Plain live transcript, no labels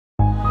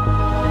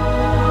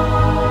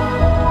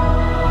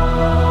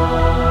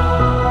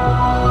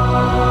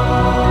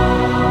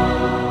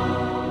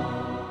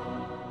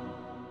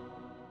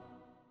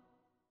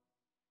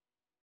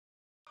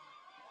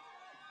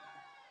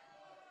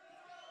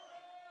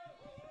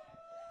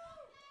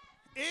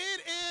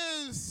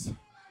is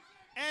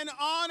an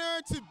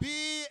honor to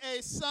be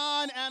a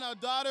son and a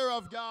daughter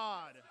of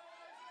God.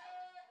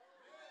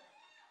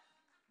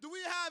 Do we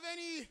have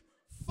any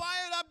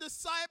fired up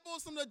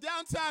disciples from the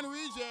downtown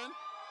region?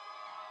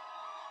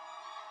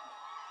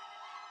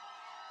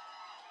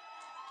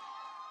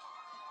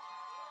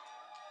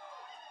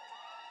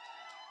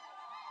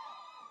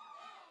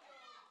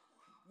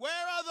 Where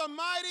are the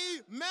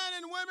mighty men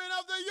and women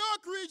of the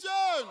York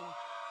region?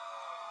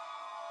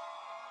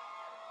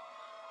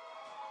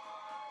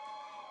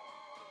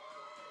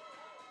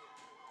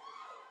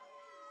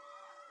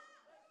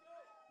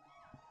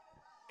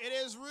 It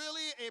is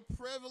really a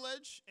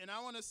privilege, and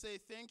I want to say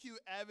thank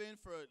you, Evan,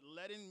 for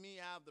letting me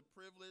have the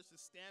privilege to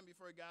stand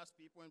before God's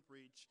people and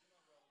preach.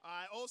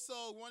 I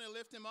also want to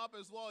lift him up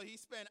as well. He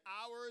spent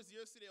hours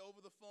yesterday over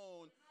the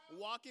phone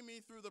walking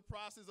me through the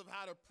process of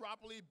how to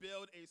properly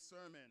build a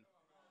sermon.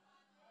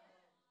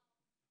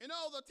 You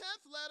know, the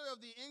 10th letter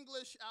of the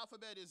English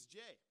alphabet is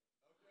J.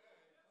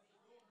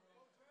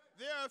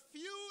 There are a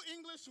few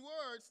English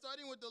words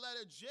starting with the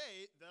letter J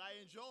that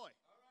I enjoy.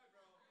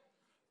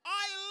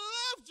 I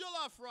love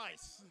jollof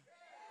rice.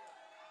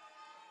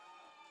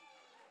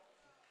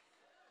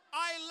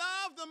 I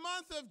love the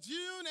month of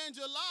June and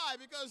July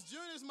because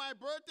June is my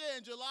birthday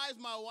and July is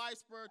my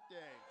wife's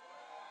birthday.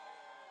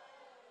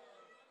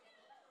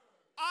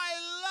 I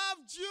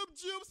love Jube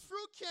Jube's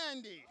fruit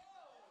candy.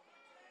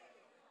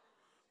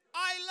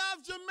 I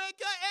love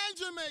Jamaica and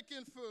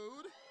Jamaican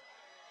food.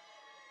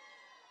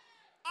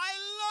 I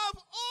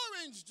love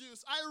orange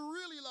juice. I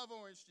really love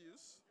orange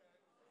juice.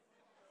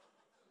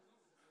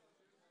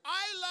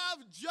 I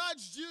love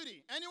Judge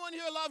Judy. Anyone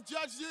here love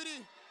Judge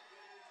Judy?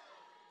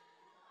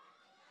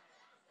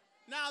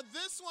 Now,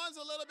 this one's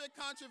a little bit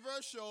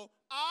controversial.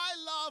 I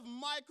love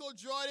Michael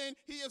Jordan.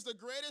 He is the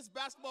greatest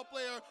basketball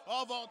player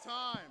of all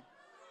time.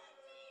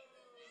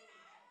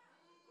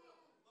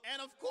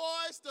 And of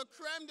course, the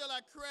creme de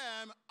la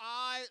creme,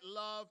 I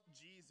love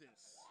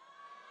Jesus.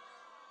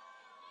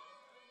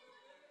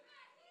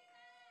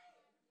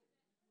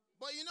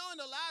 But you know, in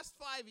the last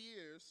 5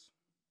 years,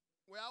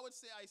 where I would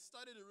say I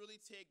started to really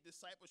take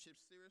discipleship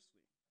seriously,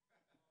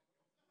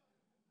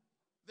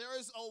 there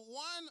is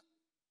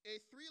a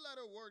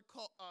three-letter word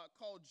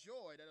called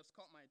joy that has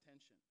caught my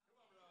attention.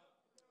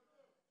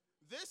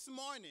 This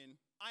morning,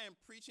 I am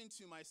preaching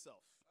to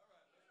myself.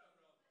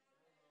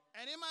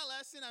 And in my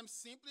lesson, I'm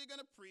simply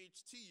going to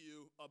preach to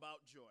you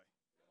about joy.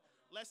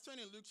 Let's turn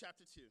in Luke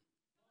chapter 2.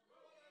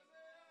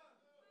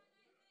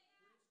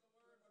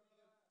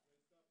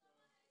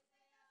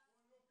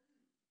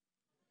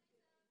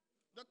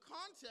 The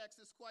context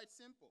is quite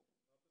simple.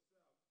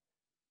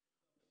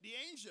 The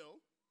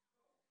angel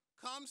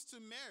comes to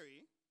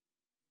Mary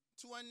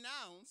to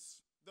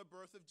announce the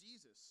birth of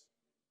Jesus.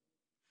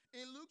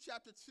 In Luke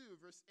chapter 2,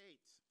 verse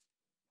 8.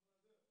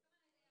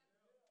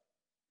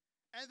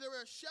 And there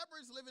were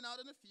shepherds living out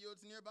in the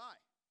fields nearby,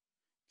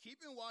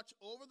 keeping watch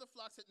over the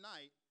flocks at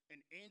night.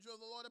 An angel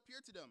of the Lord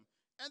appeared to them,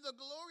 and the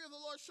glory of the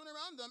Lord shone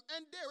around them,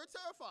 and they were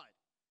terrified.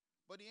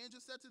 But the angel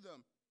said to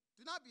them,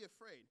 "Do not be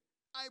afraid.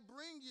 I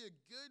bring you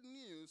good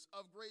news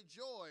of great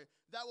joy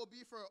that will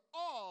be for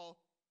all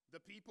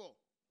the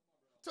people.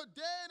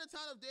 Today in the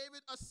town of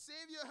David, a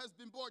Savior has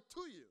been born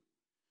to you.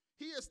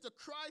 He is the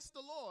Christ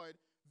the Lord.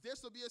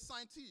 This will be a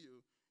sign to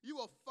you. You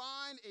will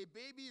find a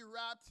baby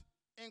wrapped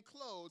in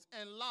clothes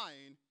and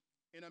lying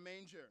in a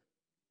manger."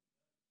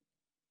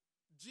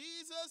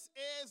 Jesus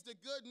is the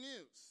good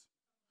news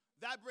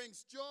that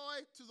brings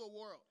joy to the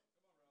world.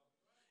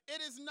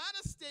 It is not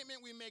a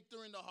statement we make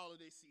during the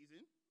holiday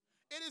season.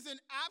 It is an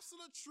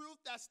absolute truth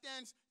that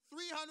stands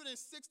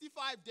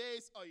 365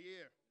 days a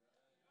year.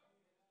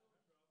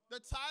 The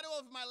title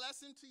of my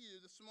lesson to you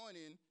this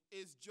morning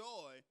is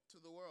Joy to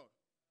the World.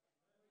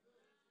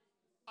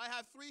 I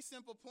have 3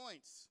 simple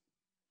points.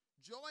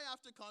 Joy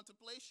after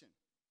contemplation,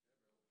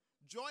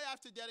 joy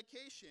after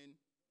dedication,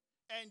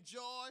 and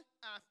joy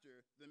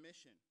after the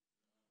mission.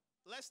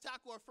 Let's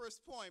tackle our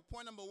first point.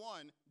 Point number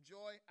 1,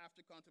 joy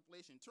after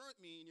contemplation. Turn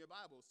with me in your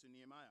Bibles to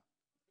Nehemiah.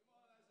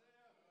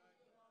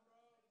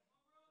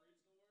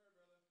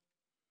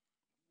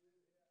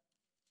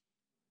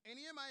 In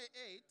Nehemiah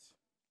 8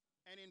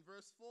 and in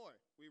verse 4,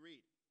 we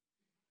read,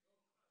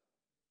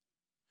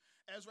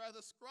 Ezra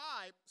the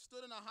scribe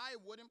stood on a high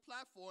wooden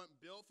platform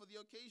built for the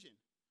occasion.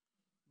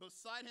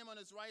 Beside him on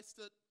his right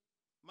stood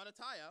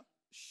Mattaniah,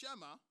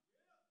 Shema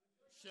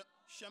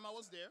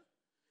was there,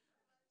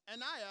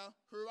 Ananiah,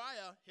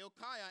 Huriah,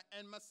 Hilkiah,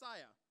 and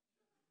Messiah.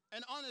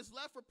 And on his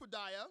left were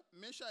Pedaiah,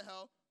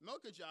 Mishael,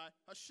 Malchijah,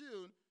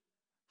 Hashum,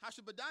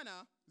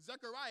 Hashabadana,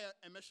 Zechariah,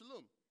 and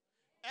Meshullam.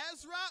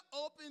 Ezra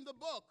opened the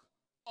book.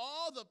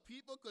 All the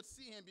people could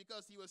see him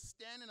because he was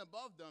standing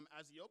above them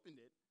as he opened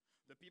it.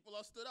 The people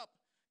all stood up.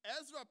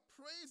 Ezra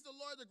praised the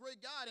Lord, the great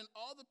God, and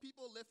all the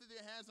people lifted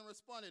their hands and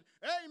responded,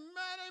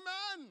 "Amen,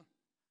 amen."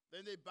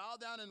 Then they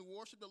bowed down and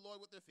worshiped the Lord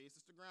with their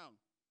faces to the ground.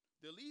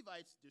 The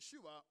Levites,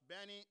 Jeshua,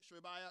 Bani,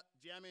 Sherebiah,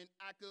 Jamin,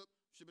 Akub,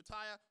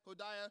 Shabbataiah,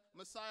 Hodiah,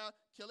 Messiah,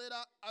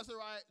 Kelida,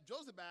 Azariah,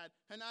 Jozabad,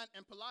 Hanan,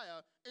 and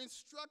Peliah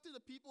instructed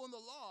the people in the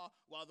law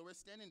while they were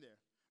standing there.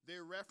 They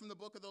read from the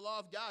book of the law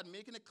of God,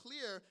 making it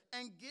clear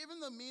and giving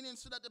the meaning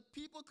so that the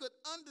people could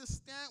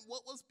understand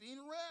what was being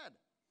read.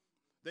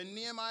 Then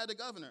Nehemiah the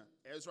governor,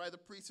 Ezra the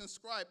priest and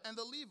scribe, and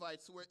the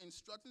Levites who were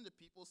instructing the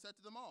people said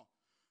to them all,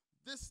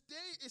 "This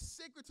day is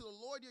sacred to the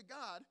Lord your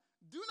God.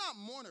 Do not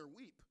mourn or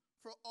weep."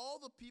 For all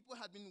the people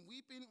had been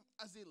weeping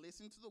as they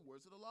listened to the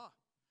words of the law.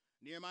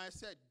 Nehemiah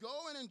said,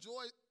 "Go and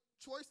enjoy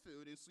choice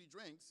food and sweet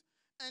drinks,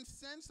 and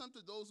send some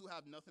to those who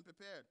have nothing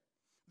prepared.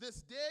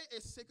 This day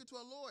is sacred to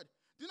our Lord.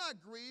 Do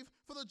not grieve,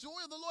 for the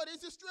joy of the Lord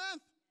is your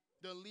strength."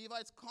 The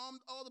Levites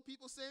calmed all the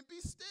people, saying,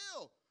 "Be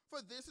still,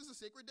 for this is a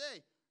sacred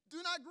day.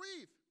 Do not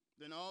grieve."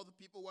 Then all the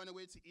people went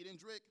away to eat and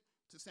drink,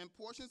 to send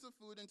portions of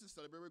food, and to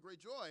celebrate with great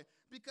joy,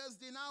 because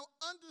they now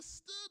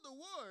understood the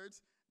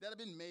words that had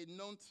been made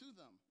known to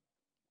them.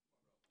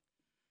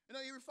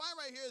 You find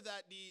right here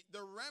that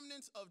the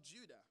remnants of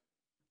Judah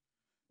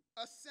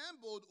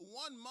assembled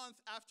 1 month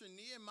after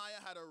Nehemiah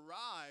had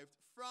arrived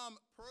from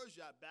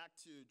Persia back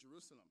to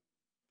Jerusalem.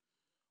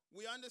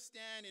 We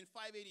understand in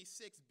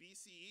 586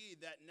 BCE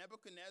that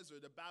Nebuchadnezzar,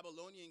 the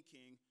Babylonian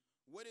king,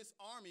 with his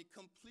army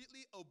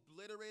completely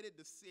obliterated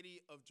the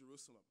city of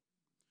Jerusalem.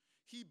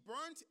 He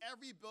burnt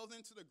every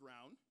building to the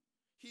ground.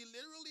 He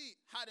literally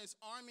had his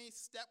army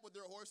step with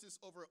their horses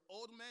over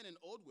old men and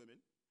old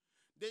women.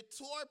 They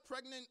tore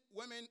pregnant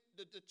women,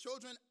 the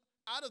children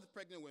out of the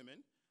pregnant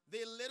women.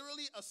 They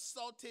literally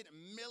assaulted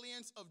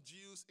millions of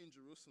Jews in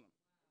Jerusalem.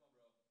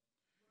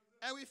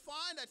 And we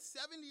find that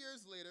 70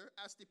 years later,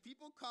 as the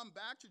people come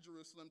back to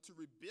Jerusalem to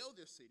rebuild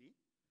their city,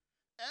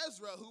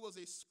 Ezra, who was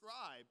a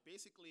scribe,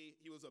 basically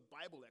he was a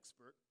Bible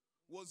expert,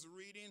 was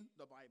reading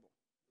the Bible.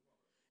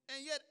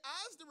 And yet,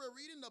 as they were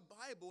reading the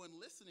Bible and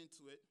listening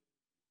to it,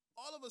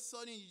 all of a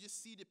sudden you just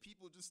see the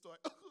people just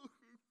start,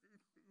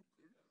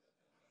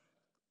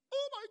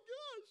 "Oh my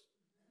gosh,"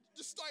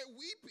 just start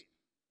weeping.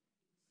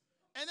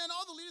 And then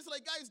all the leaders are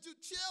like, "Guys,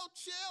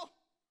 chill.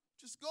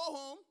 Just go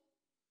home,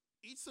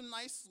 eat some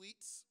nice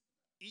sweets,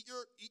 eat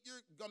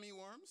your gummy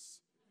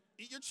worms,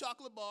 eat your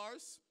chocolate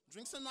bars,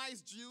 drink some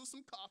nice juice,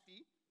 some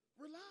coffee,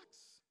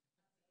 relax."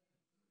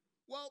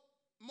 Well,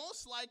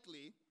 most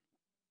likely,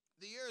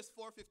 the year is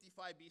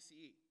 455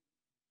 BCE.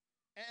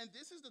 And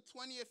this is the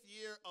 20th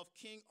year of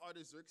King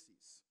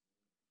Artaxerxes,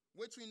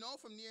 which we know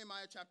from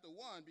Nehemiah chapter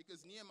 1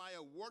 because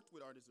Nehemiah worked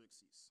with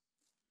Artaxerxes.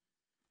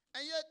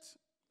 And yet,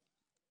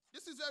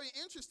 this is very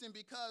interesting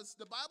because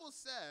the Bible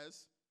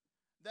says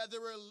that they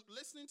were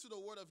listening to the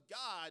word of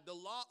God, the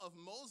law of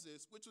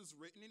Moses, which was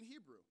written in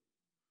Hebrew.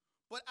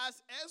 But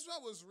as Ezra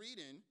was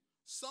reading,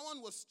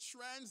 someone was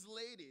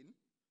translating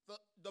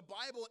the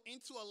Bible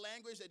into a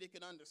language that they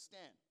could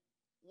understand.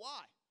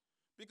 Why?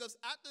 Because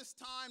at this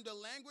time, the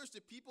language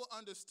the people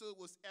understood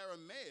was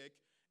Aramaic,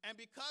 and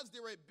because they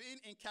were being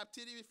in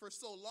captivity for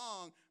so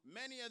long,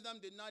 many of them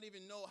did not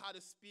even know how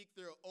to speak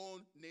their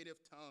own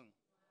native tongue.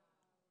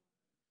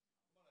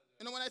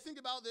 When I think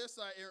about this,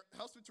 it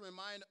helps me to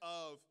remind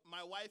of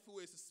my wife, who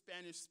is a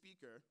Spanish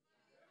speaker.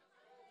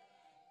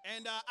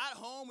 And at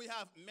home, we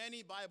have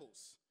many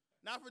Bibles.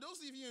 Now, for those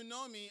of you who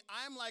know me,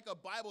 I'm like a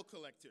Bible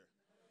collector.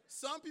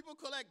 Some people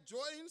collect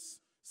Jordans,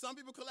 some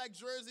people collect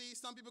jerseys,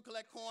 some people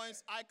collect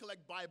coins. I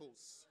collect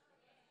Bibles.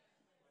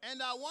 And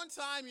one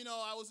time,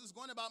 I was just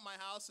going about my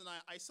house, and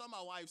I saw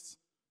my wife's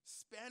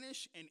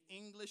Spanish and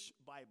English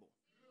Bible.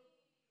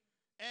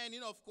 And,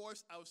 of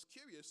course, I was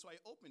curious, so I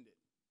opened it.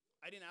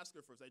 I didn't ask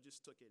her first. I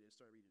just took it and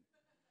started reading.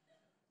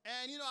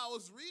 And, I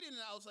was reading,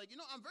 and I was like,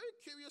 I'm very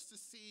curious to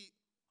see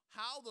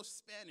how the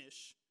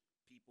Spanish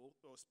people,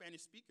 or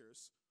Spanish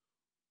speakers,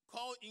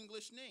 call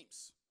English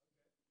names.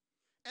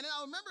 And then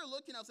I remember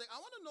looking, I was like, I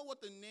want to know what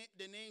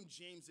the name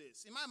James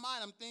is. In my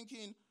mind, I'm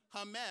thinking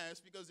James,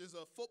 because there's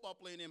a football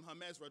player named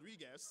James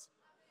Rodriguez.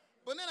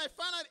 But then I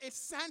found out it's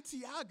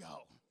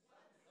Santiago.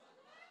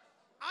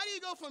 How do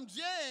you go from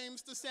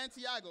James to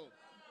Santiago?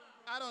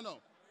 I don't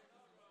know.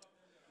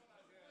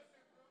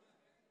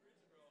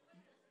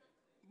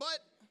 But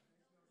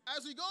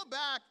as we go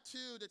back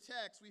to the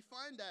text, we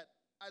find that,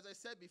 as I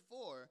said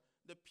before,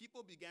 the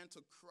people began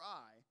to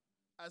cry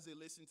as they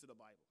listened to the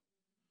Bible.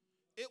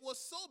 It was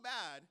so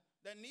bad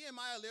that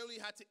Nehemiah literally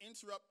had to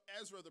interrupt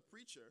Ezra the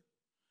preacher,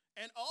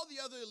 and all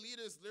the other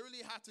leaders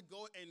literally had to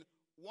go and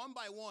one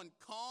by one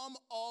calm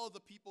all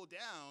the people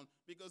down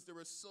because they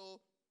were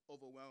so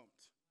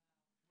overwhelmed.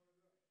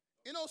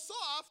 So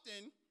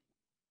often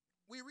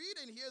we read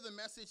and hear the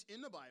message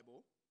in the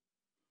Bible,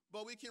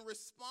 but we can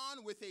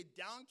respond with a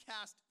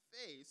downcast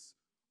face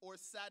or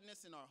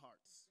sadness in our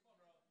hearts.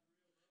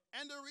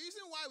 And the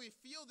reason why we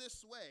feel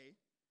this way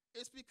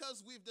is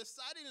because we've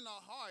decided in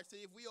our hearts that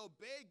if we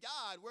obey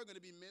God, we're going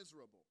to be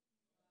miserable.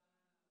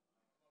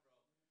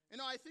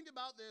 I think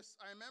about this.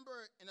 I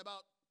remember in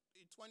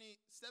 2017,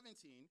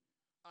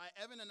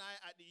 Evan and I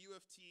at the U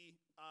of T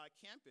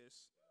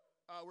campus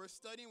were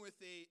studying with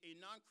a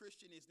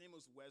non-Christian. His name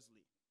was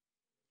Wesley.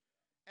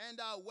 And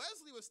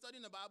Wesley was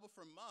studying the Bible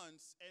for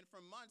months, and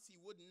for months he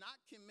would not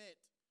commit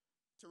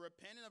to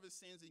repenting of his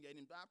sins and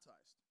getting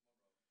baptized.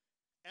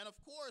 And of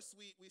course,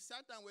 we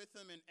sat down with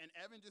him, and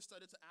Evan just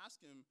started to ask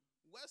him,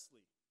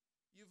 "Wesley,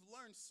 you've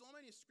learned so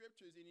many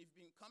scriptures and you've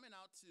been coming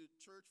out to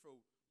church for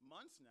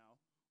months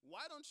now.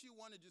 Why don't you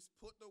want to just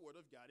put the word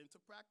of God into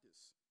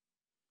practice?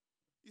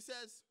 He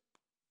says,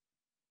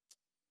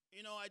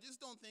 I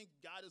just don't think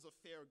God is a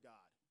fair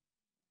God.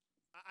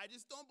 I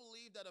just don't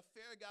believe that a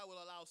fair God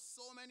will allow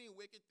so many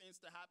wicked things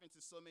to happen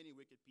to so many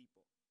wicked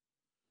people.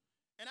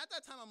 And at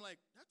that time, I'm like,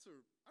 that's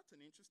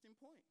an interesting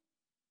point.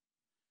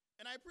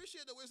 And I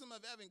appreciate the wisdom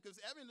of Evan, because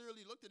Evan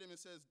literally looked at him and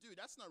says, dude,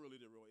 that's not really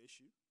the real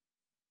issue.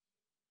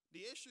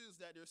 The issue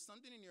is that there's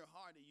something in your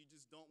heart that you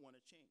just don't want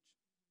to change.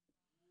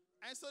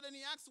 And so then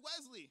he asked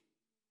Wesley,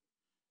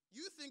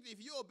 you think if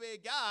you obey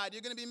God,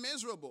 you're going to be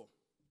miserable.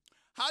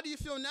 How do you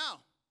feel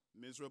now?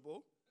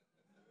 Miserable.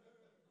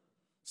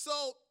 So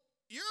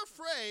you're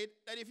afraid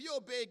that if you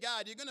obey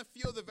God, you're going to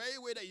feel the very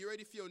way that you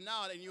already feel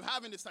now, and you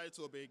haven't decided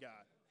to obey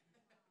God.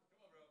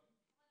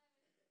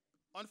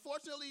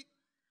 Unfortunately,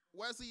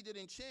 Wesley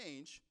didn't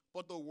change,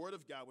 but the word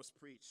of God was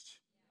preached.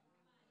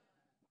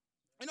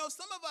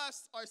 Some of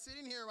us are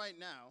sitting here right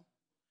now,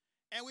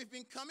 and we've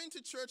been coming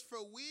to church for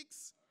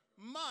weeks,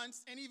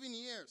 months, and even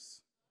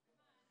years.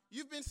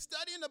 You've been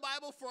studying the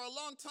Bible for a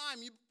long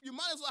time. You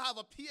might as well have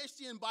a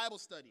PhD in Bible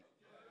study.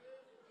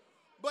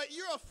 But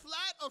you're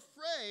flat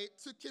afraid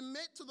to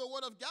commit to the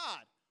word of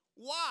God.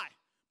 Why?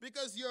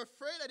 Because you're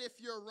afraid that if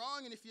you're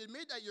wrong, and if you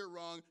admit that you're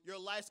wrong, your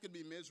life's going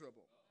to be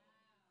miserable.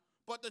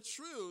 But the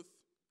truth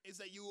is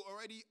that you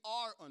already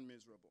are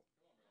unmiserable.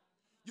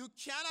 You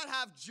cannot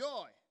have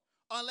joy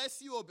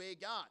unless you obey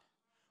God.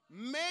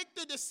 Make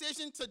the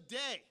decision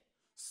today.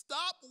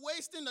 Stop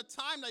wasting the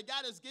time that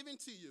God has given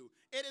to you.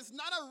 It is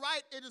not a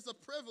right, it is a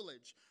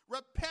privilege.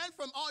 Repent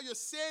from all your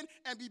sin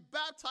and be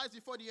baptized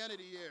before the end of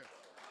the year.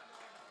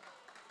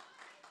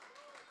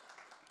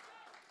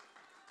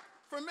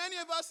 For many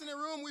of us in the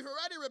room, we've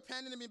already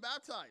repented and been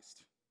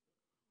baptized.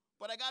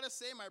 But I got to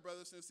say, my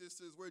brothers and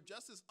sisters, we're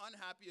just as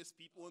unhappy as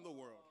people in the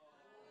world.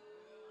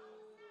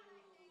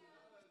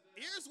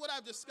 Here's what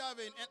I've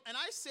discovered, and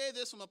I say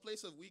this from a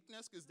place of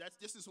weakness because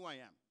this is who I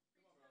am.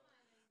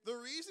 The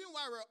reason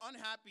why we're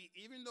unhappy,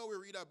 even though we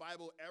read our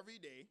Bible every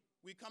day,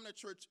 we come to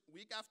church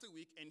week after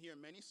week and hear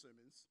many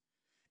sermons,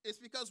 is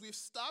because we've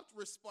stopped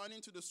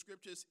responding to the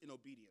scriptures in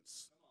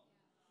obedience.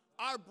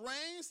 Our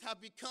brains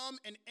have become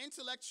an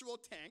intellectual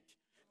tank,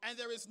 and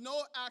there is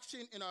no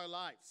action in our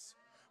lives.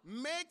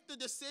 Make the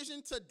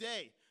decision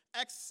today.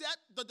 Accept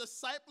the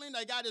discipline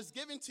that God has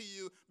given to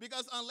you,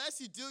 because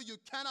unless you do, you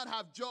cannot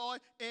have joy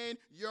in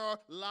your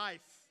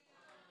life.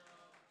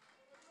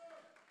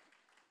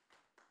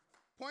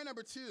 Point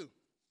number 2,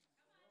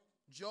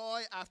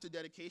 joy after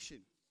dedication.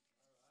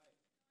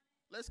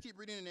 Let's keep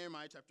reading in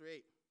Nehemiah chapter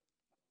 8.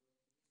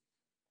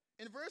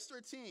 In verse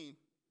 13,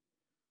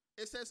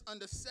 it says, on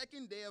the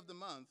second day of the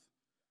month,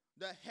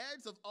 the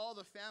heads of all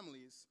the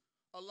families,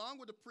 along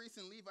with the priests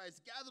and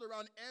Levites, gathered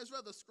around Ezra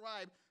the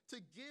scribe to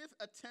give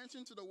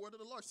attention to the word of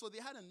the Lord. So they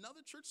had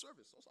another church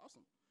service. That's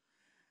awesome.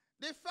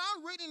 They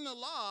found written in the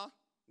law,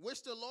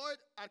 which the Lord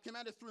had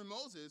commanded through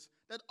Moses,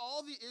 that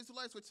all the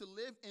Israelites were to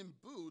live in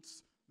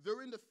booths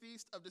during the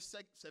feast of the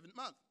seventh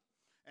month,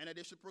 and that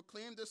they should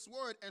proclaim this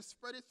word and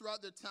spread it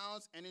throughout their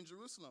towns and in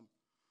Jerusalem.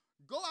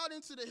 Go out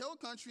into the hill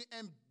country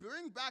and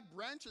bring back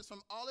branches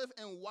from olive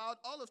and wild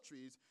olive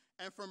trees,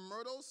 and from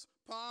myrtles,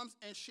 palms,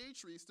 and shade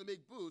trees to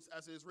make booths,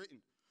 as it is written.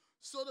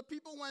 So the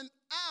people went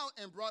out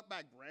and brought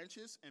back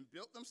branches and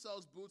built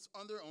themselves booths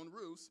on their own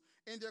roofs,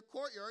 in their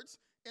courtyards,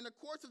 in the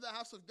courts of the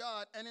house of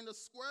God, and in the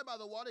square by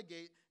the water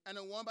gate, and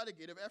the one by the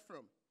gate of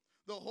Ephraim.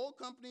 The whole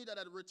company that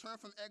had returned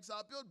from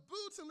exile built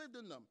booths and lived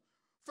in them.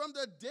 From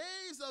the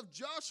days of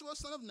Joshua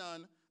son of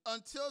Nun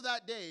until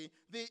that day,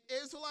 the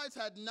Israelites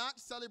had not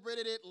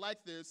celebrated it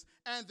like this,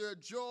 and their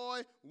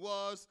joy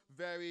was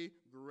very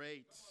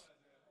great.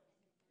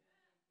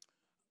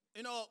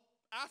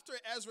 After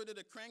Ezra did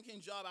a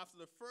cranking job after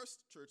the first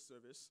church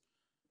service,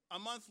 a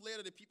month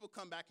later the people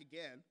come back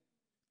again,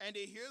 and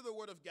they hear the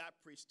word of God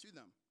preached to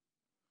them.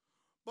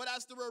 But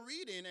as they were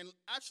reading and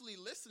actually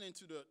listening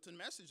to the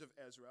message of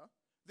Ezra,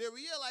 they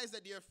realized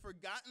that they had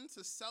forgotten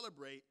to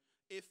celebrate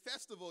a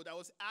festival that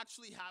was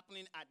actually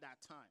happening at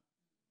that time.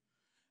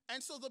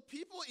 And so the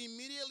people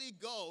immediately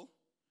go,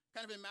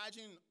 kind of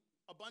imagine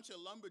a bunch of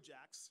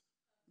lumberjacks,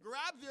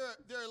 grab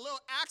their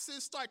little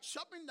axes, start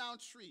chopping down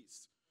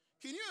trees.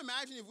 Can you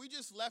imagine if we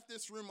just left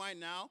this room right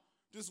now,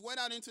 just went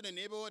out into the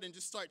neighborhood and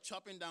just start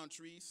chopping down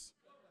trees?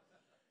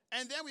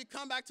 And then we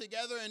come back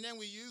together and then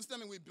we use them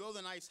and we build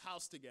a nice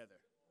house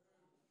together.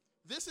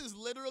 This is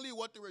literally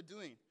what they were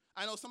doing.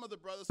 I know some of the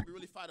brothers will be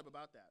really fired up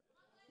about that.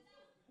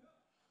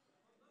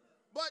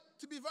 But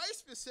to be very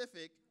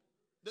specific,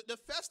 the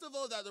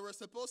festival that they were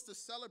supposed to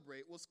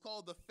celebrate was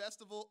called the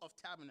Festival of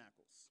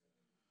Tabernacles.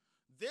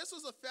 This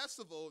was a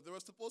festival they were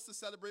supposed to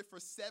celebrate for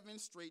 7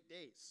 straight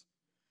days.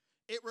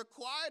 It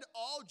required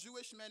all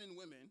Jewish men and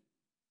women,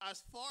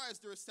 as far as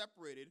they were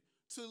separated,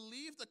 to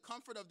leave the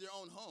comfort of their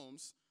own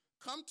homes,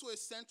 come to a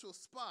central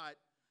spot,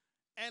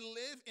 and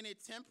live in a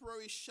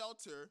temporary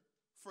shelter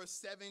for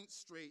 7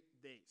 straight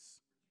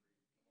days.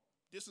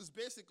 This was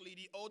basically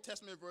the Old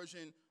Testament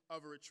version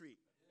of a retreat.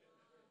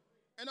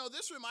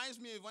 This reminds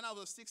me of when I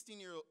was 16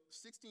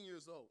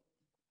 years old.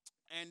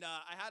 And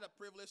I had a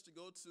privilege to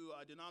go to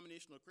a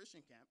denominational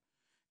Christian camp.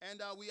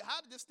 And we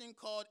had this thing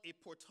called a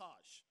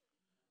portage.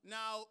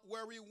 Now,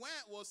 where we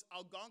went was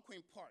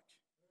Algonquin Park.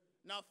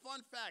 Now, fun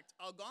fact,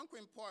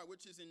 Algonquin Park,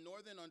 which is in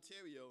northern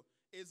Ontario,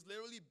 is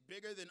literally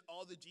bigger than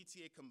all the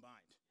GTA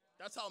combined.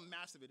 That's how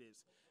massive it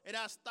is. It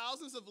has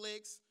thousands of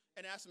lakes,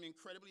 and it has some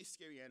incredibly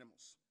scary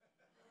animals.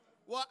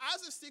 Well,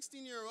 as a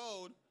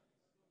 16-year-old,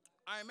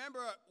 I remember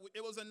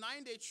it was a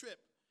 9-day trip,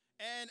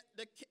 and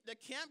the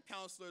camp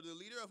counselor, the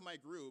leader of my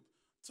group,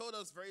 told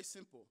us very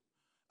simple.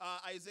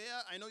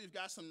 Isaiah, I know you've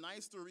got some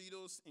nice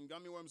Doritos and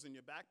gummy worms in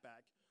your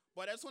backpack,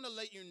 but I just want to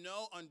let you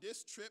know on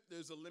this trip,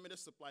 there's a limited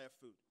supply of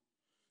food.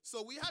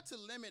 So we had to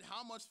limit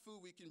how much food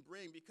we can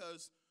bring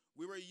because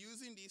we were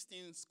using these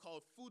things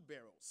called food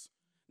barrels.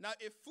 Now,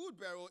 a food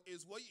barrel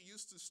is what you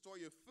use to store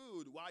your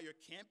food while you're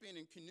camping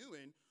and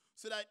canoeing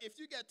so that if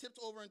you get tipped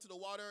over into the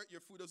water,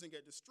 your food doesn't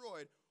get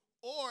destroyed.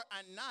 Or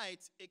at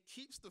night, it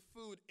keeps the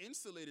food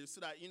insulated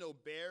so that,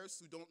 bears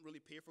who don't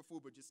really pay for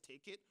food but just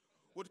take it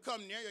would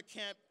come near your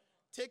camp,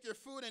 take your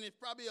food, and if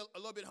probably a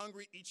little bit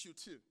hungry, eat you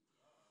too.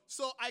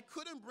 So I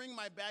couldn't bring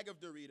my bag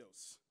of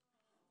Doritos.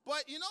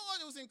 But you know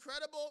what? It was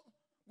incredible.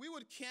 We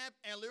would camp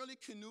and literally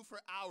canoe for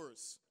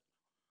hours.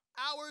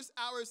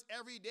 Hours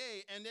every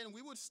day, and then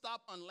we would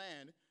stop on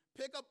land,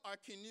 pick up our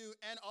canoe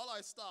and all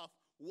our stuff,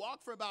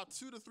 walk for about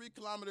 2 to 3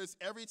 kilometers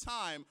every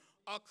time,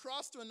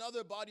 across to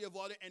another body of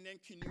water, and then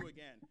canoe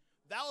again.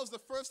 That was the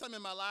first time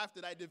in my life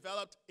that I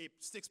developed a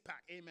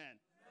six-pack. Amen.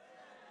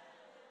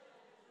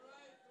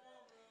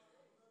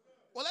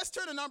 Well, let's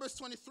turn to Numbers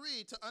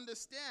 23 to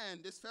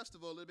understand this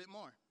festival a little bit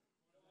more.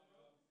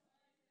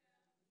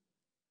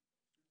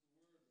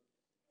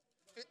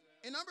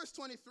 In Numbers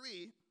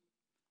 23,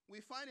 we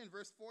find in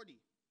verse 40.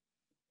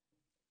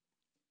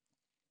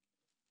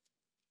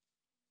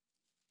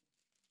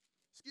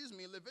 Excuse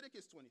me,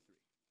 Leviticus 23.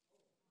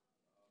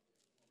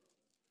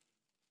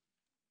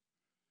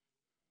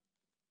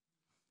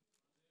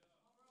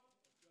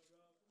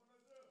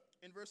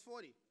 In verse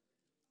 40.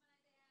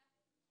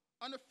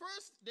 On the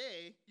first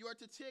day, you are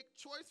to take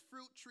choice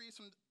fruit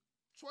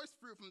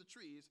from the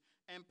trees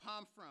and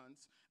palm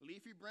fronds,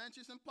 leafy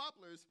branches and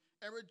poplars,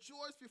 and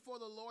rejoice before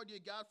the Lord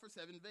your God for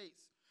 7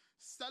 days.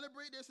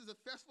 Celebrate this as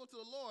a festival to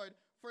the Lord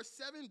for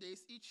 7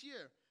 days each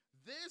year.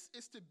 This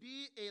is to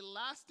be a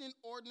lasting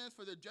ordinance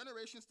for the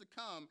generations to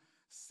come,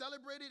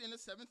 celebrated in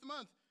the 7th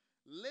month.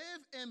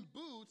 Live in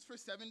booths for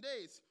 7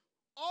 days.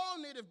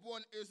 All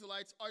native-born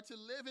Israelites are to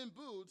live in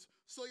booths,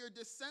 so your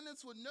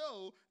descendants would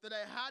know that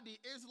I had the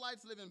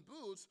Israelites live in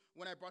booths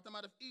when I brought them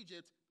out of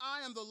Egypt.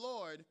 I am the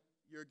Lord,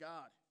 your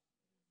God.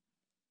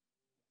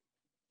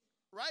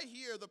 Right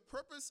here, the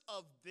purpose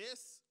of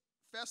this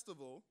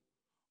festival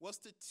was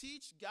to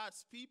teach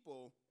God's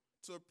people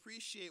to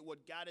appreciate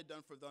what God had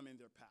done for them in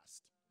their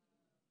past.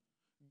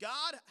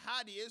 God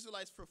had the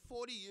Israelites for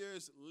 40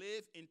 years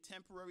live in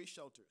temporary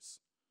shelters.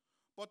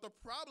 But the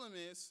problem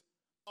is,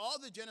 all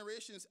the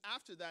generations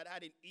after that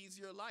had an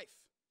easier life.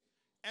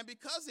 And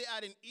because they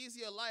had an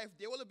easier life,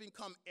 they will have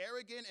become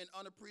arrogant and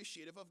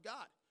unappreciative of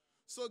God.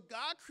 So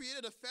God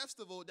created a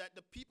festival that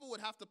the people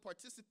would have to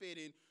participate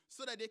in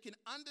so that they can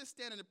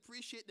understand and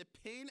appreciate the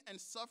pain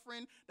and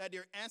suffering that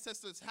their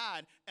ancestors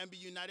had and be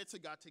united to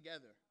God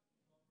together.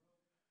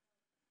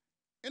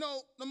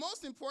 The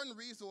most important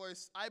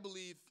resource, I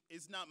believe,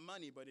 is not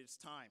money, but it's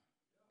time.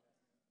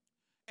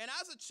 And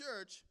as a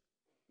church,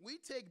 we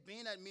take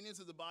being at meetings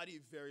of the body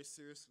very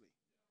seriously.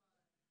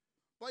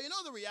 But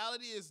the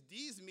reality is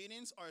these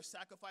meetings are a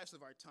sacrifice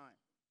of our time.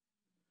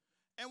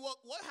 And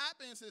what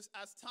happens is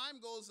as time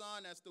goes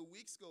on, as the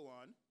weeks go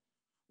on,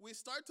 we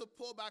start to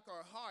pull back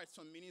our hearts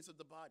from meetings of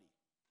the body.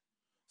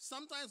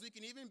 Sometimes we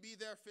can even be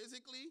there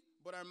physically,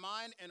 but our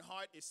mind and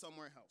heart is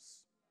somewhere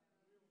else.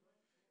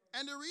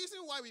 And the reason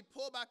why we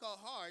pull back our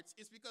hearts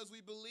is because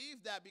we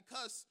believe that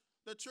because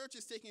the church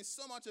is taking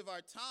so much of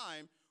our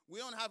time, we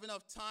don't have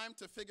enough time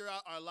to figure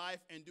out our life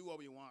and do what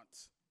we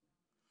want.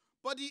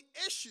 But the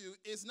issue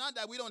is not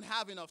that we don't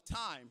have enough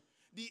time.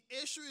 The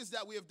issue is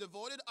that we have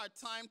devoted our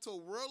time to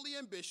worldly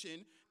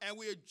ambition and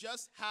we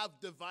just have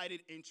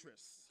divided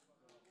interests.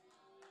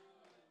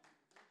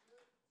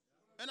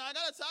 And I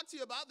got to talk to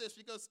you about this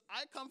because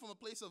I come from a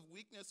place of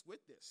weakness with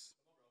this.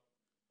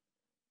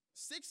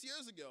 6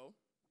 years ago,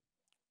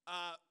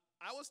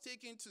 I was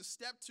taken to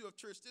step 2 of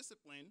church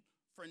discipline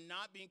for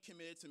not being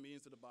committed to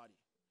meetings of the body.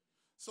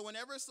 So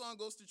whenever someone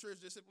goes to church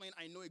discipline,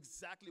 I know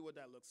exactly what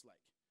that looks like.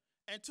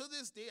 And to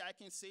this day, I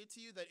can say to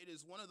you that it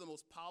is one of the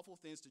most powerful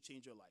things to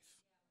change your life.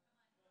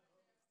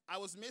 I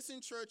was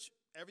missing church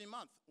every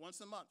month, once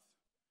a month.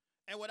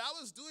 And what I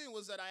was doing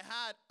was that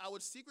I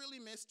would secretly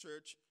miss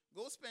church,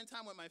 go spend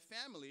time with my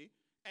family,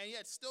 and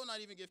yet still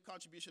not even give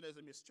contribution as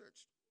I missed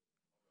church.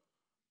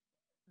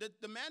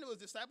 The man who was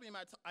discipling me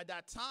at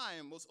that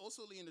time was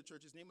also leading the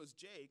church. His name was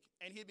Jake,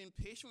 and he had been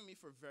patient with me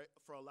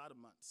for a lot of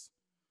months.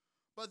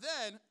 But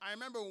then, I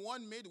remember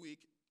one midweek,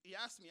 he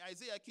asked me,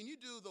 Isaiah, can you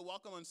do the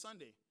welcome on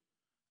Sunday?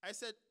 I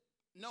said,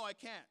 no, I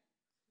can't.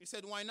 He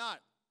said, why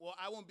not? Well,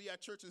 I won't be at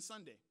church on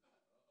Sunday.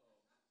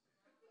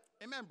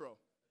 Amen, bro.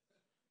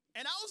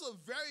 And I was a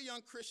very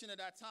young Christian at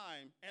that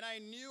time, and I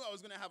knew I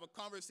was going to have a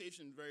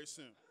conversation very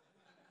soon.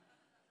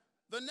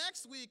 The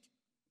next week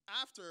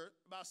after,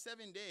 about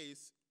 7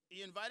 days,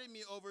 he invited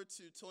me over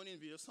to Tony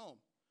and Vita's home.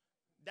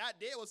 That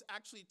day was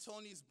actually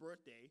Tony's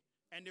birthday,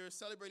 and they were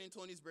celebrating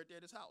Tony's birthday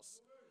at his house.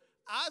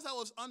 As I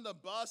was on the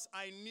bus,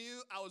 I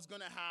knew I was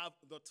going to have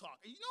the talk.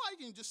 You know,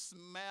 I can just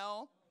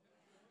smell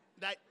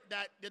that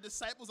the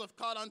disciples have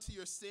caught onto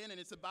your sin, and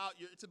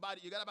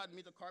you got about to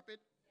meet the carpet.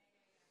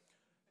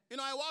 You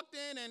know, I walked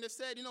in and they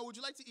said, you know, would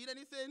you like to eat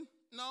anything?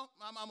 No,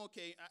 I'm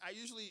okay. I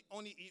usually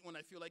only eat when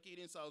I feel like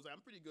eating, so I was like, I'm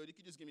pretty good. You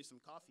could just give me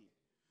some coffee.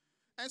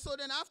 And so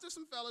then after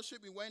some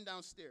fellowship, we went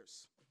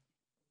downstairs.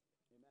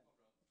 Amen.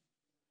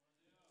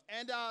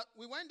 And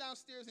we went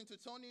downstairs into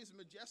Tony's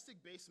majestic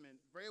basement,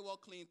 very well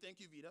clean.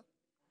 Thank you, Vita.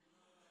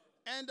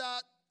 And,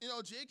 you know,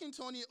 Jake and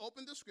Tony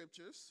opened the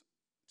scriptures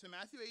to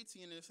Matthew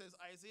 18, and it says,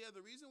 Isaiah, the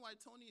reason why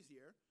Tony's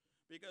here,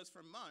 because for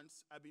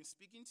months I've been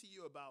speaking to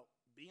you about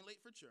being late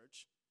for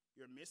church.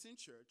 You're missing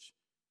church.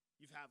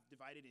 You have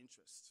divided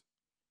interest.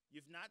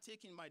 You've not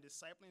taken my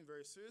discipling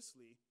very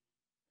seriously.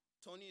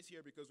 Tony is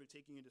here because we're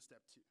taking you to step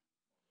 2.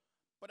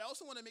 But I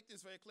also want to make this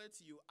very clear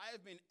to you. I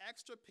have been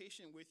extra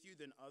patient with you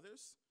than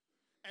others.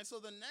 And so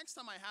the next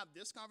time I have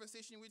this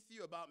conversation with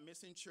you about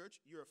missing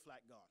church, you're a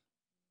flat gone.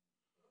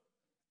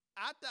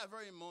 At that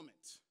very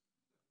moment,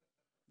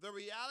 the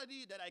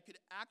reality that I could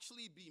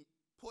actually be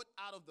put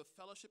out of the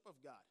fellowship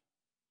of God,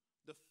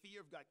 the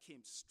fear of God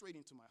came straight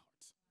into my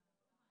heart.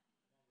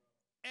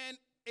 And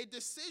a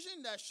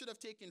decision that should have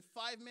taken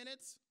 5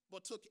 minutes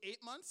but took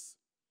 8 months,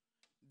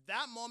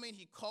 that moment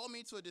he called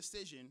me to a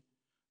decision,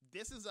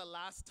 this is the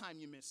last time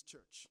you miss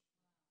church.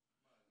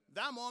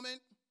 That moment,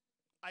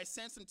 I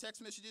sent some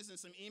text messages and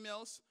some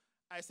emails.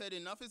 I said,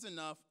 enough is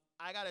enough.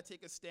 I got to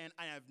take a stand.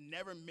 I have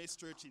never missed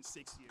church in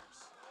 6 years.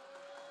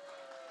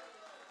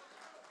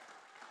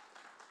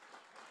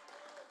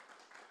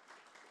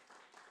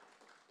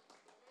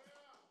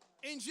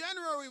 In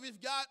January, we've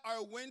got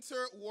our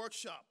winter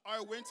workshop,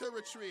 our winter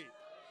retreat.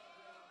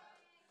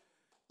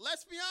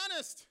 Let's be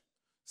honest.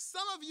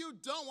 Some of you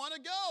don't want to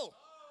go.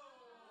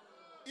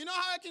 You know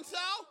how I can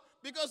tell?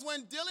 Because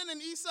when Dylan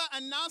and Issa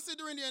announced it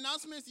during the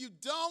announcements, you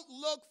don't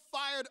look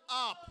fired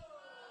up.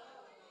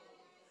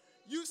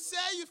 You say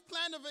you've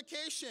planned a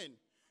vacation.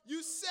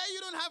 You say you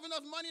don't have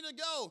enough money to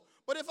go.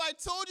 But if I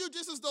told you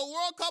this is the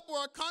World Cup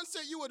or a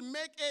concert, you would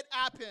make it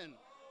happen.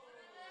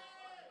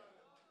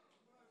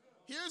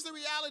 Here's the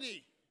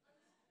reality.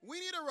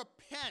 We need to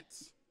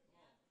repent.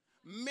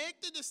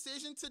 Make the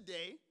decision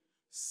today.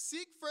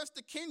 Seek first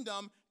the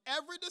kingdom.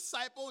 Every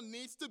disciple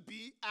needs to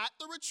be at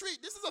the retreat.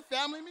 This is a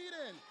family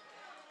meeting.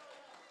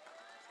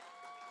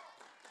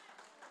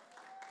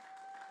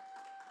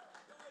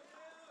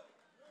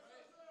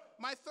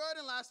 My third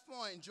and last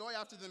point, joy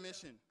after the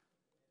mission.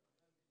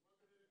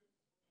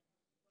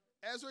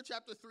 Ezra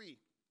chapter 3.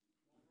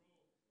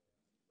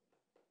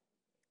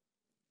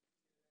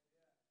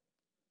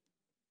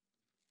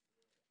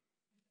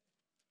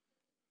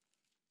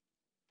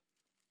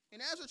 In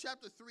Ezra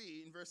chapter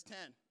 3, in verse 10,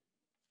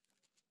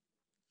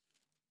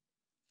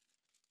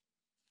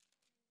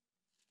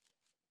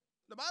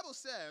 the Bible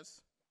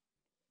says,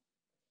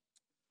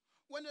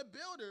 when the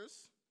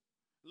builders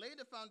laid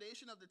the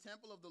foundation of the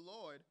temple of the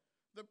Lord,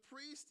 the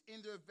priests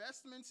in their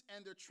vestments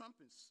and their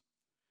trumpets,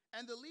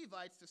 and the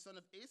Levites, the son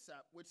of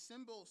Asaph, with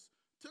cymbals,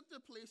 took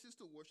their places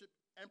to worship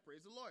and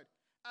praise the Lord,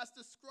 as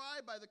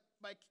described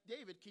by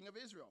David, king of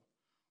Israel.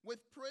 With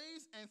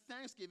praise and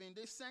thanksgiving,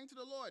 they sang to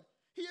the Lord.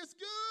 He is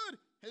good.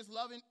 His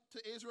love to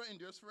Israel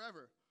endures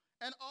forever.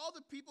 And all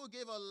the people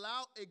gave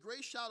a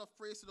great shout of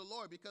praise to the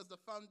Lord, because the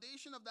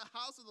foundation of the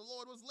house of the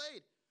Lord was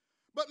laid.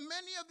 But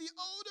many of the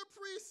older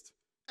priests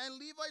and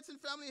Levites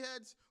and family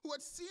heads who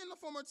had seen the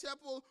former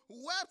temple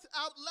wept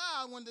out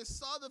loud when they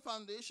saw the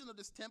foundation of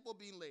this temple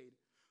being laid,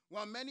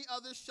 while many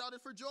others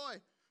shouted for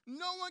joy.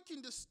 No one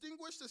can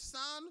distinguish the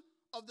sound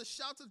of the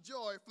shouts of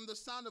joy from the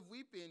sound of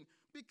weeping,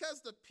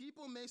 because the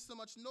people made so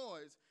much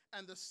noise,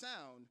 and the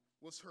sound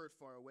was heard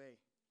far away.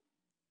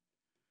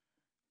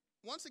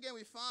 Once again,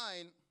 we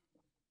find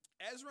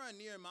Ezra and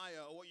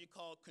Nehemiah are what you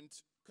call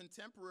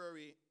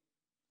contemporary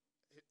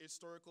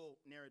historical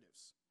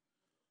narratives.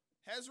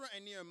 Ezra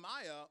and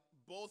Nehemiah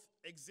both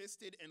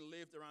existed and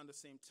lived around the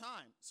same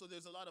time. So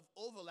there's a lot of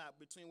overlap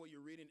between what you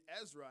read in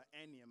Ezra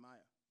and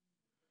Nehemiah.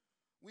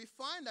 We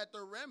find that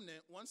the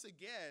remnant, once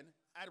again,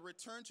 had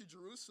returned to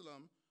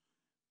Jerusalem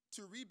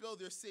to rebuild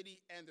their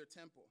city and their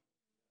temple.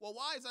 Well,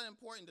 why is that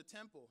important, the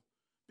temple?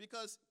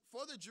 Because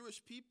for the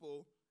Jewish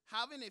people,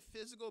 having a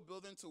physical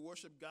building to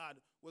worship God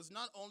was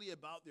not only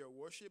about their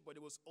worship, but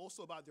it was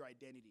also about their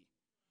identity.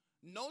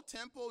 No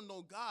temple,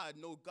 no God,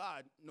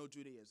 no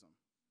Judaism.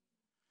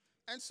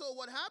 And so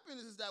what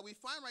happens is that we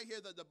find right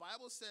here that the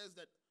Bible says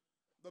that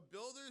the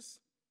builders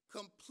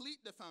complete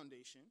the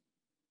foundation,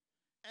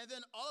 and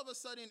then all of a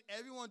sudden,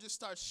 everyone just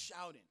starts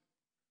shouting.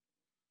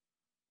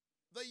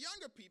 The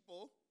younger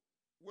people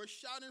were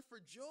shouting for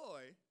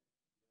joy,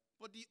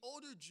 but the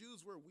older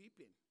Jews were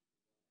weeping.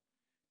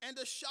 And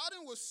the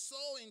shouting was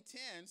so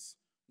intense,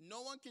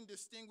 no one can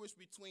distinguish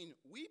between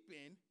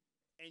weeping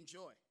and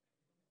joy.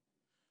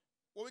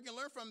 What we can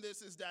learn from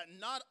this is that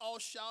not all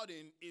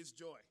shouting is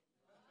joy.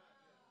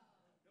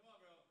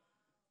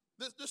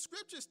 The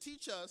scriptures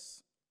teach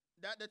us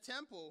that the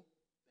temple,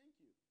 thank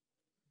you.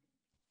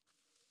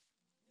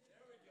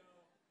 There we go.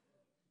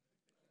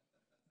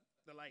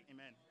 The light,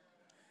 amen.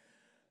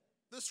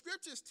 The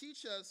scriptures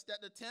teach us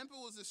that the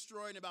temple was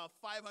destroyed in about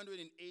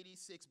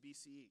 586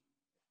 BCE.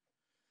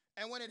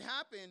 And when it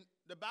happened,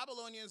 the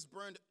Babylonians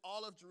burned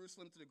all of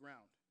Jerusalem to the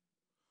ground.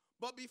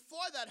 But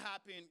before that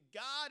happened,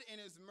 God in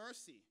his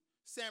mercy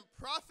sent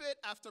prophet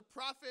after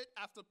prophet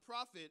after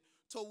prophet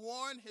to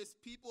warn his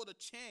people to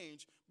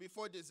change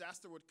before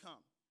disaster would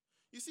come.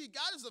 You see,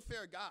 God is a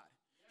fair God.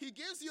 He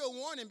gives you a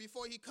warning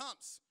before he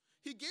comes.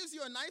 He gives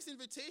you a nice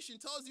invitation,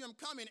 tells you I'm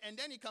coming, and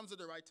then he comes at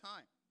the right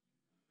time.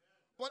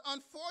 But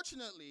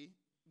unfortunately,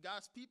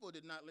 God's people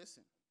did not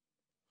listen.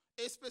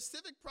 A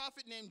specific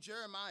prophet named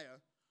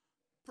Jeremiah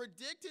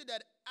predicted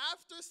that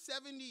after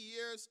 70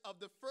 years of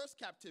the first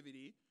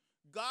captivity,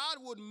 God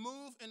would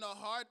move in the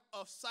heart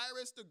of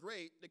Cyrus the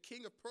Great, the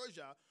king of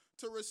Persia,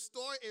 to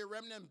restore a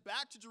remnant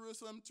back to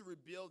Jerusalem to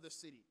rebuild the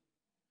city.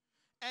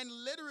 And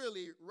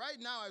literally, right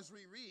now as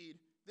we read,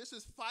 this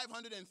is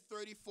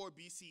 534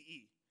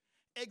 BCE.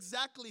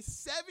 Exactly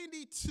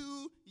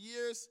 72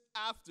 years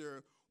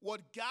after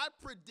what God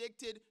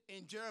predicted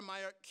in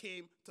Jeremiah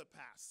came to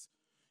pass.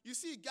 You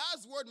see,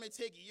 God's word may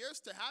take years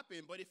to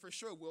happen, but it for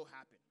sure will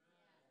happen.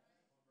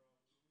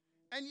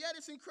 And yet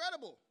it's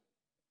incredible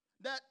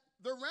that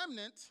the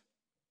remnant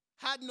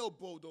had no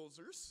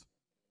bulldozers,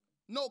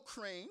 no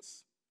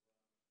cranes,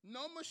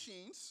 no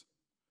machines,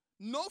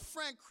 no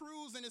Frank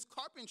Cruz and his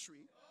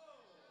carpentry.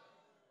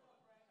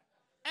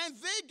 And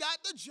they got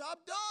the job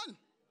done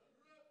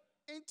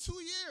in 2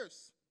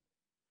 years.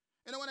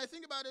 You know, when I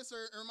think about this,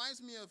 it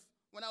reminds me of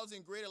when I was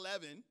in grade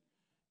 11.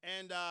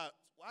 And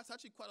that's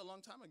actually quite a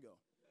long time ago.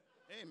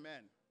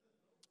 Amen.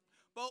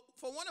 But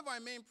for one of our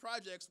main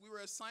projects, we were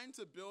assigned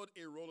to build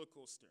a roller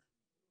coaster.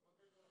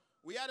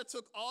 We had to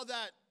took all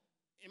that,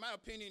 in my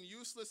opinion,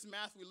 useless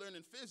math we learned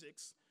in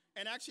physics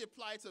and actually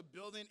apply it to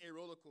building a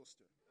roller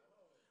coaster.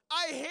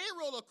 I hate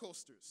roller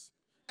coasters,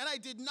 and I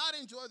did not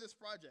enjoy this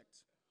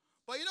project.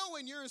 But you know,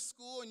 when you're in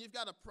school and you've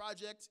got a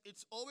project,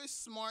 it's always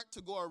smart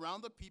to go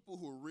around the people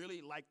who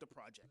really like the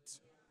project.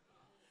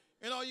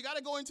 You know, you got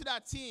to go into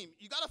that team.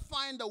 You got to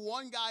find the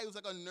one guy who's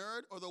like a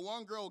nerd or the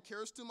one girl who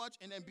cares too much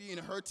and then be in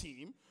her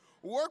team.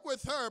 Work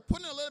with her, put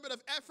in a little bit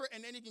of effort,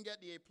 and then you can get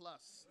the A+.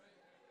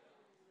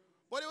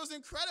 But it was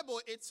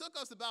incredible. It took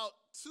us about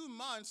 2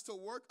 months to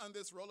work on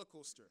this roller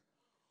coaster.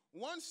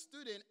 One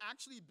student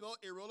actually built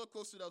a roller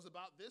coaster that was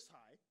about this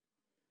high.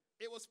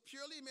 It was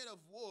purely made of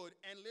wood,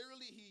 and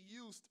literally he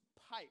used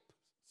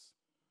pipes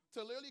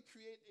to literally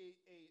create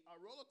a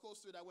roller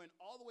coaster that went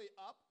all the way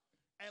up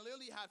and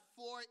literally had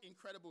 4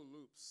 incredible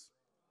loops.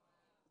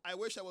 I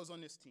wish I was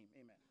on this team.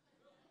 Amen.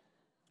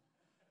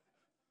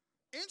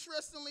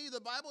 Interestingly, the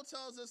Bible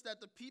tells us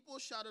that the people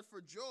shouted for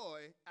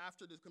joy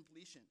after the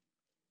completion.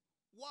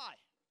 Why?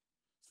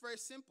 It's very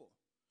simple.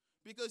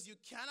 Because you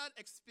cannot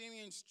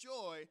experience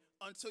joy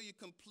until you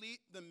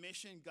complete the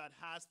mission God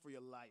has for your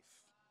life.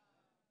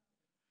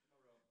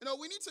 You know,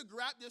 we need to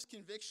grab this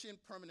conviction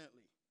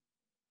permanently.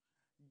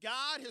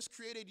 God has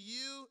created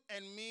you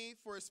and me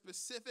for a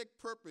specific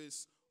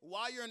purpose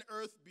while you're on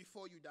earth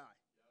before you die.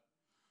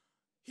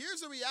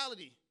 Here's the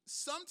reality.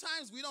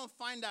 Sometimes we don't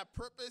find that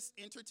purpose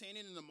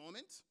entertaining in the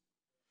moment.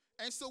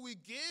 And so we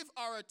give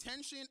our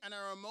attention and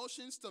our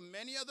emotions to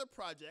many other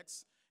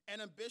projects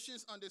and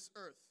ambitions on this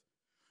earth.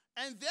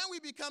 And then we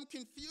become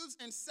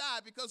confused and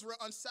sad because we're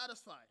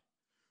unsatisfied.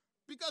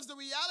 Because the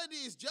reality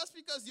is, just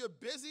because you're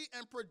busy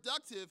and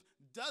productive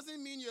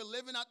doesn't mean you're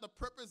living out the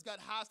purpose God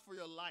has for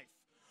your life.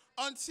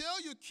 Until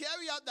you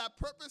carry out that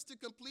purpose to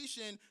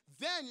completion,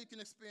 then you can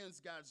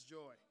experience God's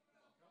joy.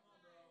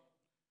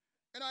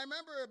 And I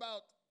remember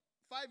about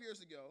 5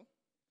 years ago,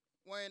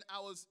 when I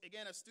was,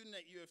 again, a student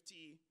at U of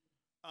T,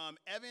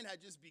 Evan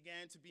had just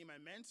began to be my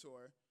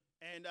mentor.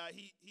 And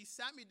he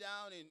sat me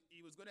down, and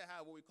he was going to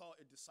have what we call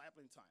a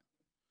discipling time.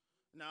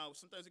 Now,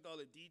 sometimes we call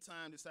it D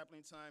time,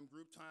 discipling time,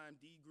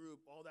 D group,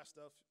 all that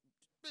stuff.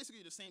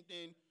 Basically the same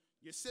thing.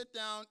 You sit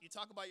down, you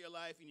talk about your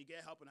life, and you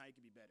get help on how you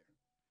can be better.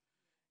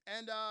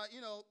 And,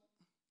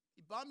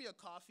 he bought me a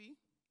coffee,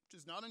 which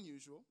is not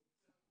unusual.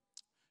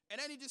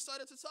 And then he just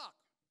started to talk.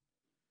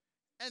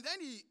 And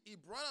then he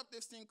brought up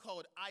this thing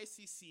called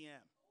ICCM.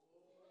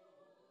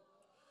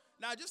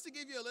 Now, just to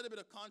give you a little bit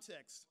of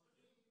context,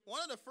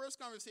 one of the first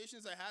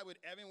conversations I had with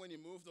Evan when he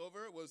moved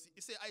over was,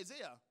 he said,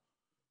 Isaiah,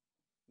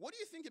 what do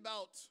you think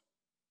about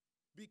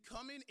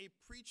becoming a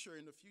preacher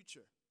in the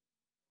future?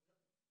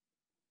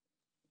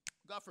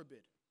 God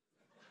forbid.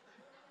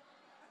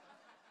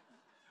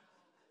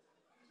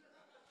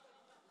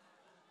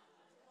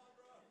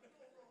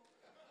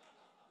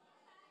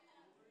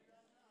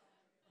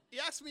 He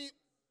asked me,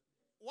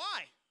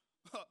 why?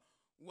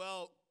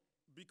 Well,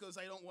 because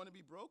I don't want to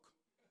be broke.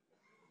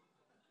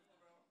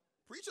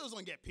 Preachers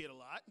don't get paid a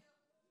lot.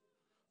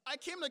 I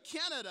came to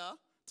Canada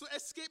to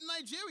escape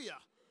Nigeria.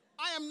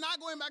 I am not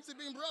going back to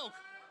being broke.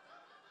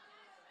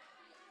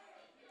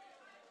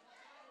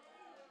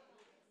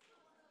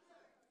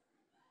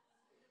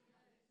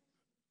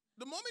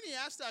 The moment he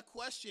asked that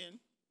question,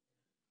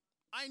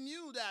 I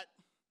knew that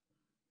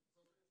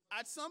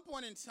at some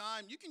point in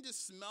time, you can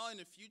just smell in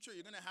the future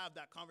you're going to have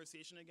that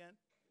conversation again.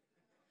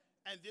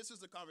 And this was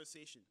the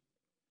conversation.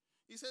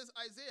 He says,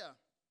 Isaiah,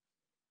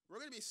 we're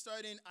going to be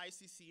starting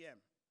ICCM,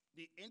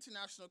 the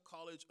International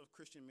College of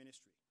Christian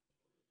Ministry.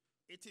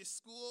 It's a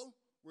school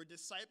where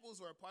disciples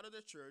who are part of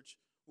the church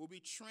will be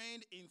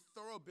trained in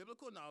thorough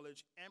biblical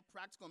knowledge and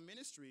practical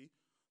ministry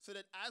so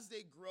that as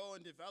they grow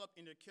and develop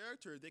in their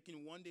character, they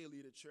can one day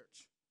lead a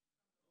church.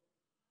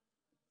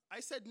 I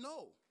said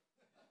no.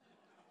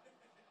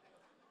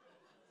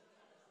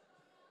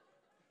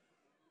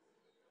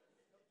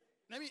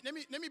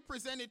 Let me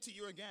present it to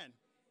you again.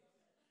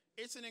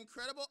 It's an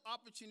incredible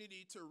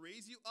opportunity to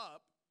raise you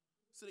up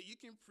so that you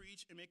can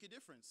preach and make a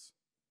difference.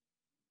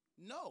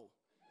 No.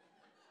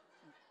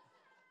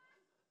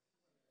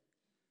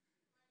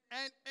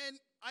 And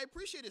I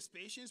appreciate his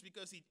patience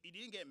because he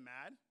didn't get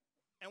mad.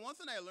 And one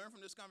thing I learned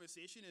from this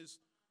conversation is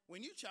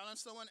when you challenge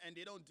someone and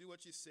they don't do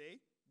what you say,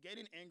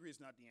 getting angry is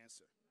not the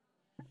answer.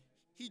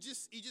 He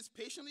just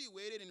patiently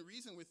waited and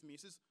reasoned with me. He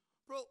says,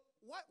 bro,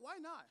 why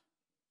not?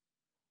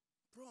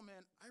 Bro,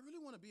 man, I really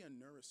want to be a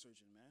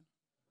neurosurgeon, man.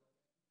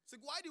 It's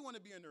like, why do you want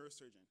to be a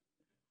neurosurgeon?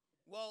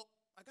 Well,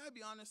 I got to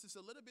be honest, it's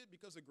a little bit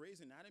because of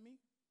Grey's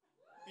Anatomy.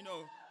 You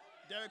know,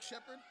 Derek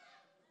Shepherd.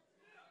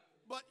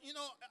 But, you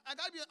know, I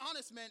got to be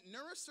honest, man,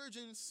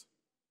 neurosurgeons,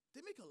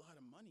 they make a lot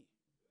of money.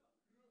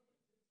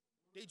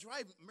 They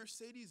drive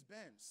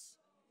Mercedes-Benz.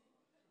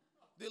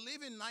 They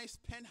live in nice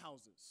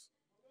penthouses.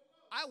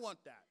 I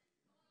want that.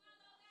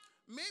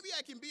 Maybe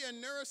I can be a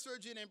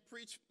neurosurgeon and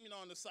preach, you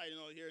know, on the side, you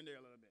know, here and there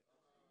a little bit.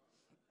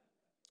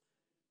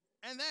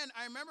 And then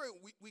I remember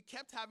we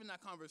kept having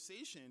that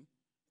conversation,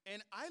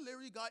 and I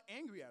literally got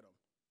angry at him.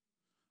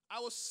 I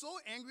was so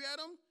angry at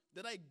him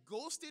that I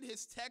ghosted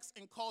his texts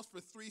and calls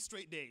for 3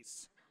 straight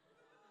days.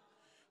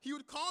 He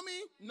would call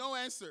me, no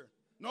answer.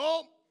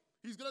 No,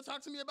 he's going to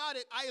talk to me about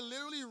it. I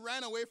literally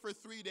ran away for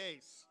 3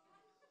 days.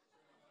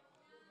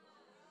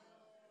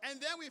 And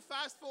then we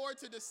fast forward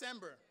to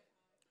December.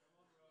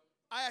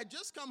 I had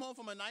just come home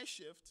from a night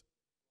shift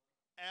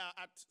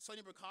at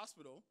Sunnybrook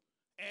Hospital,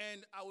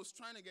 and I was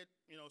trying to get,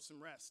 you know, some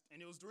rest.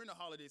 And it was during the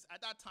holidays. At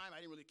that time, I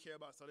didn't really care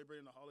about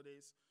celebrating the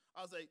holidays.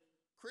 I was like,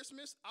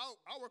 Christmas,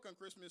 I'll work on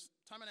Christmas.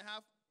 Time and a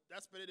half,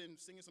 that's better than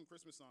singing some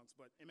Christmas songs.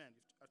 But amen,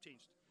 I've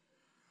changed.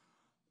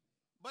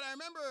 But I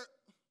remember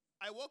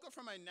I woke up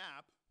from my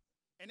nap,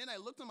 and then I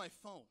looked on my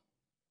phone.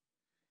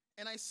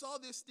 And I saw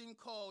this thing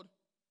called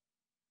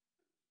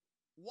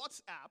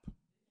WhatsApp.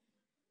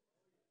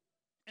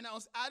 And I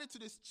was added to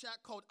this chat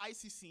called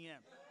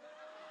ICCM.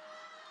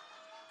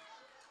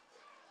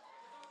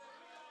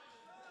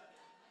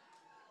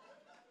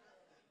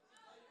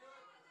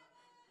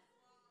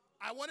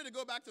 I wanted to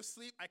go back to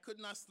sleep. I could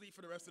not sleep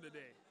for the rest of the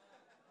day.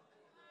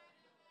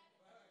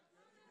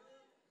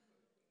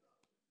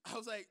 I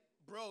was like,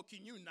 bro,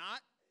 can you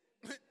not?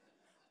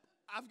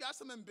 I've got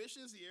some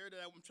ambitions here that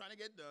I'm trying to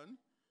get done.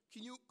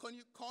 Can you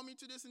call me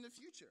to this in the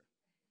future?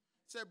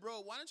 I said,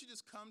 bro, why don't you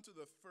just come to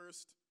the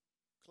first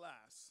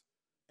class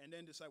and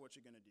then decide what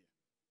you're going to do?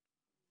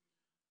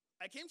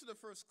 I came to the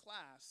first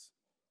class,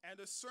 and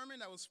the sermon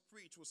that was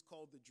preached was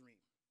called The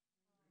Dream,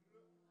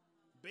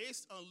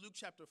 based on Luke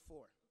chapter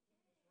 4.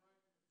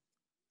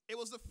 It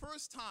was the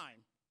first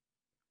time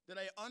that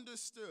I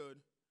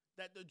understood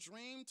that the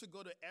dream to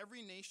go to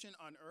every nation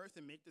on earth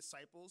and make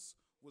disciples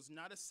was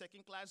not a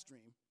second-class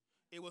dream.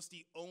 It was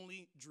the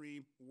only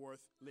dream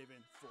worth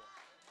living for.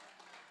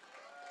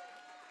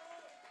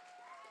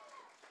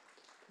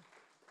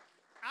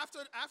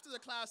 After the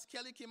class,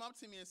 Kelly came up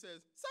to me and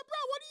says, "So, bro,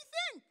 what do you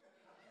think?"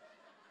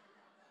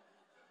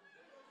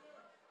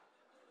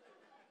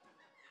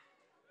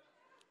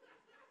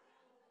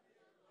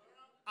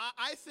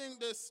 I think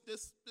this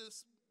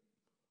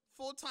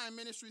full-time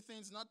ministry thing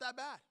is not that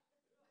bad.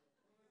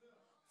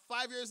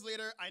 5 years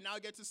later, I now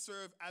get to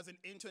serve as an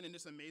intern in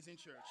this amazing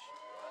church.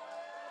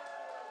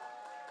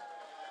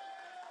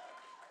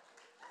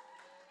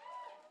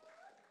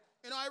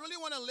 You know, I really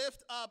want to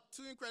lift up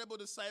 2 incredible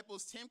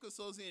disciples, Tim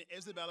Kosozi and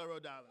Isabella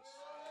Rodales.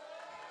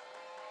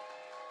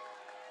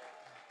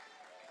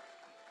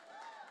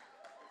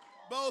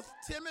 Both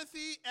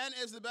Timothy and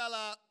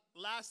Isabella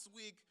last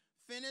week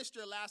finished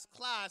their last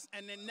class,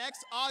 and then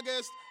next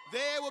August,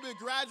 they will be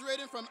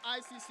graduating from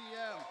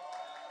ICCM.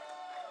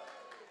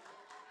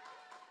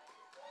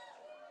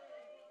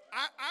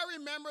 I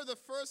remember the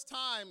first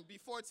time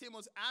before Tim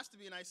was asked to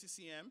be in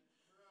ICCM,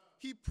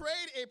 he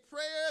prayed a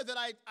prayer that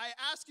I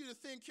ask you to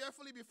think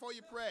carefully before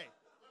you pray.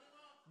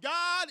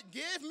 God,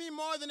 give me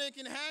more than I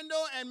can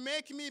handle and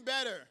make me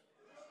better.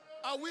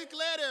 A week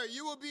later,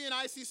 you will be in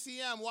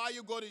ICCM while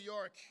you go to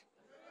York.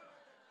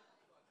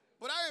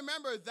 But I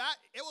remember that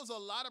it was a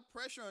lot of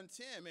pressure on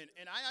Tim,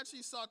 and I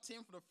actually saw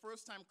Tim for the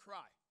first time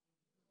cry.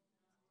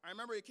 I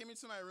remember he came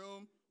into my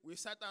room, we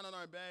sat down on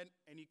our bed,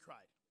 and he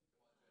cried.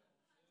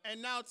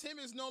 And now Tim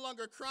is no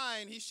longer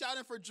crying. He's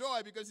shouting for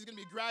joy because he's going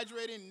to be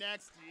graduating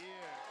next year.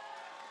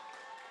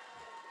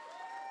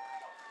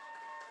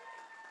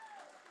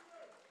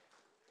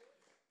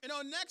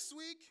 Next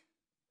week,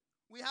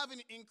 we have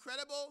an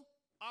incredible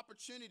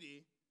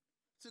opportunity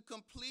to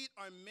complete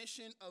our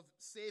mission of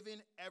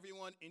saving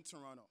everyone in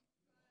Toronto.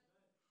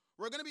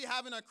 We're going to be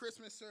having our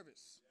Christmas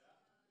service.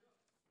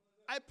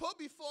 I put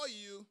before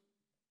you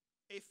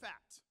a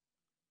fact.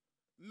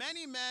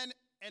 Many men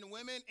and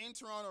women in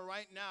Toronto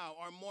right now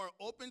are more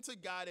open to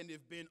God than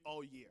they've been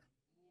all year.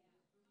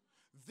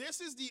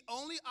 This is the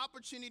only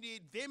opportunity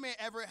they may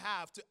ever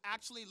have to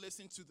actually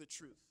listen to the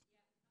truth.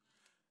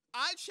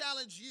 I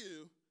challenge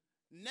you,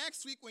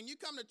 next week when you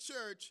come to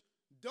church,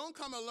 don't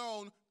come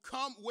alone,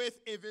 come with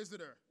a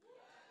visitor.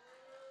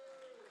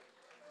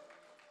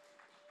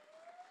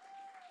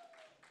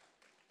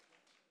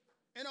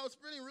 It's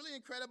really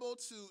incredible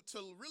to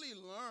really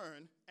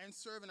learn and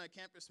serve in our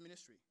campus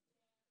ministry.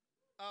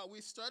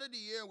 We started the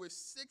year with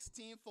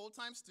 16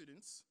 full-time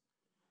students,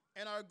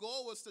 and our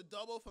goal was to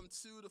double from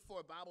 2 to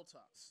 4 Bible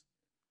talks.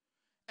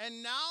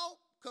 And now,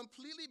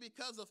 completely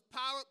because of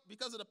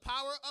the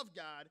power of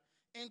God,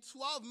 in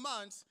 12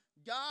 months,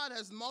 God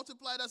has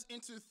multiplied us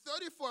into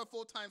 34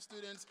 full-time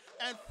students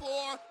and 4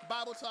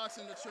 Bible talks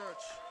in the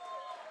church.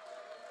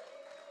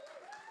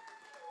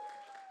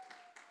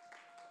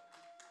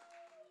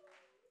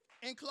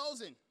 In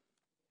closing,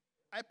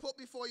 I put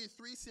before you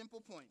 3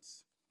 simple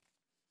points.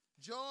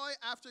 Joy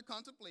after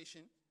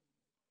contemplation,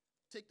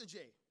 take the J.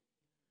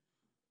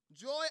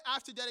 Joy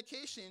after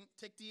dedication,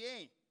 take the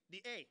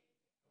A.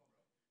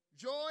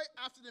 Joy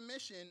after the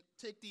mission,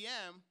 take the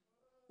M.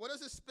 What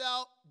does it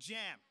spell?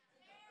 Jam.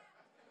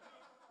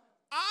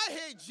 I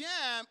hate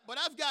jam, but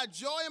I've got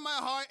joy in my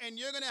heart, and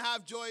you're going to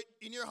have joy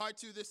in your heart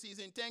too this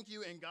season. Thank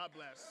you, and God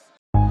bless.